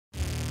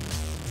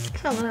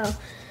Hello,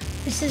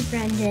 this is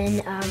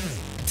Brendan.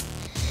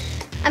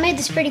 I made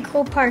this pretty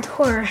cool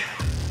parkour.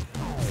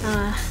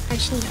 I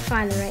just need to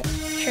find the right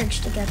church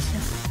to go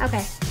to.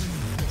 Okay,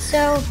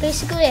 so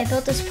basically I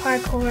built this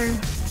parkour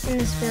in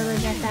this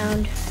village I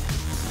found.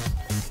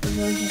 The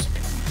village is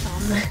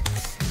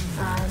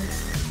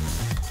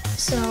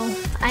so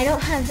I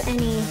don't have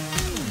any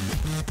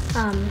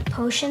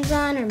potions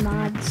on or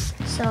mods,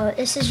 so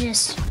this is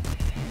just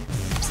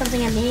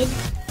something I made,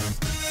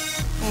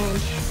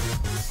 and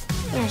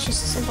yeah, it's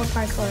just a simple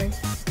parkour,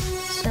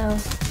 so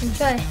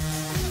enjoy.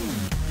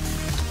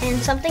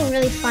 And something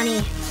really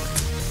funny,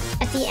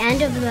 at the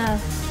end of the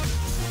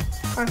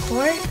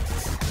parkour,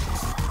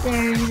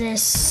 there's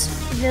this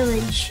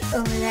village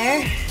over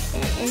there.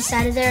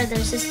 Inside of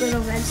there's this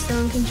little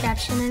redstone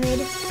contraption I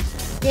made.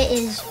 It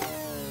is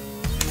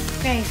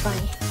very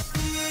funny.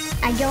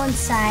 I go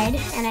inside,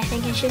 and I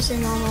think it's just a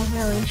normal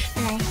village,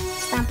 and I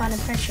stomp on a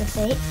pressure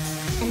plate,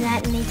 and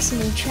that makes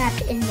me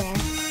trapped in there.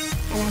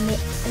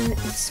 And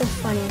it's so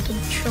funny, I can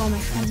troll my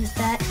friends with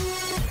that.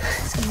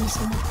 It's gonna be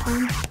so much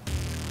fun.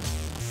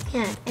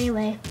 Yeah,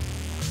 anyway,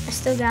 I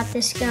still got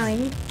this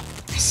going.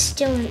 I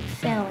still didn't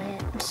fail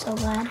it. I'm so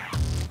glad.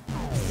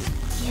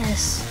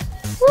 Yes.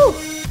 Woo!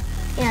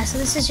 Yeah, so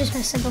this is just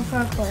my simple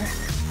parkour.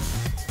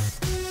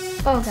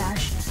 Oh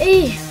gosh.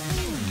 Eee!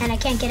 And I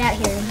can't get out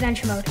here.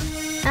 Adventure mode.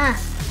 Ah.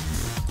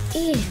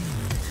 Eee.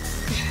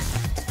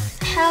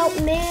 Help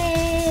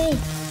me!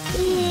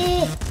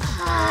 Eee.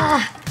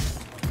 Ah.